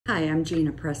Hi, I'm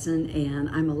Gina Presson, and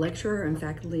I'm a lecturer and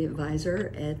faculty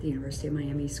advisor at the University of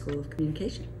Miami School of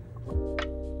Communication.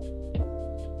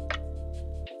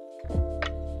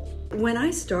 When I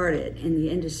started in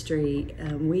the industry,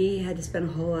 we had to spend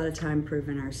a whole lot of time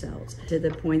proving ourselves, to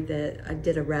the point that I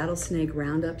did a rattlesnake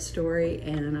roundup story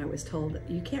and I was told,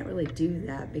 you can't really do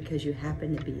that because you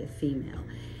happen to be a female.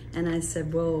 And I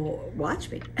said, well, watch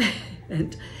me.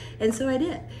 and so I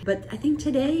did. But I think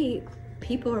today,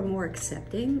 people are more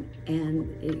accepting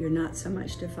and you're not so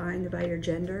much defined by your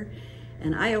gender.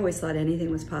 And I always thought anything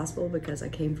was possible because I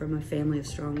came from a family of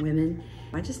strong women.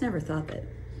 I just never thought that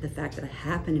the fact that I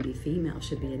happen to be female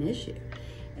should be an issue.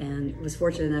 And was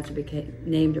fortunate enough to be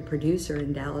named a producer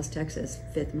in Dallas, Texas,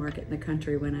 5th market in the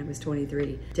country when I was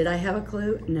 23. Did I have a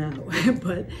clue? No,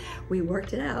 but we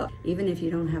worked it out. Even if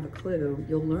you don't have a clue,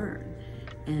 you'll learn.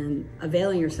 And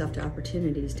availing yourself to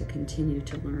opportunities to continue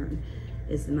to learn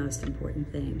is the most important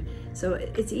thing. So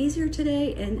it's easier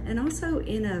today, and also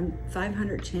in a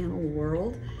 500 channel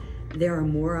world, there are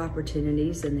more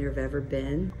opportunities than there have ever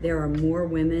been. There are more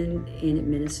women in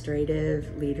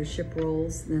administrative leadership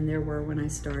roles than there were when I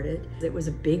started. It was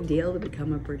a big deal to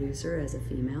become a producer as a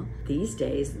female. These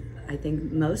days, I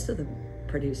think most of the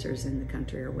producers in the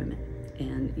country are women.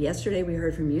 And yesterday we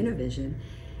heard from Univision,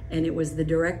 and it was the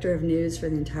director of news for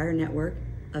the entire network,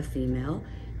 a female,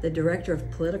 the director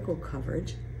of political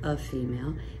coverage, a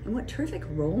female, and what terrific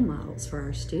role models for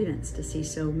our students to see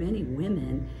so many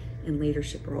women in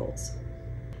leadership roles.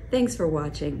 Thanks for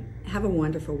watching. Have a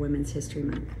wonderful Women's History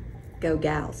Month. Go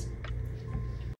Gals.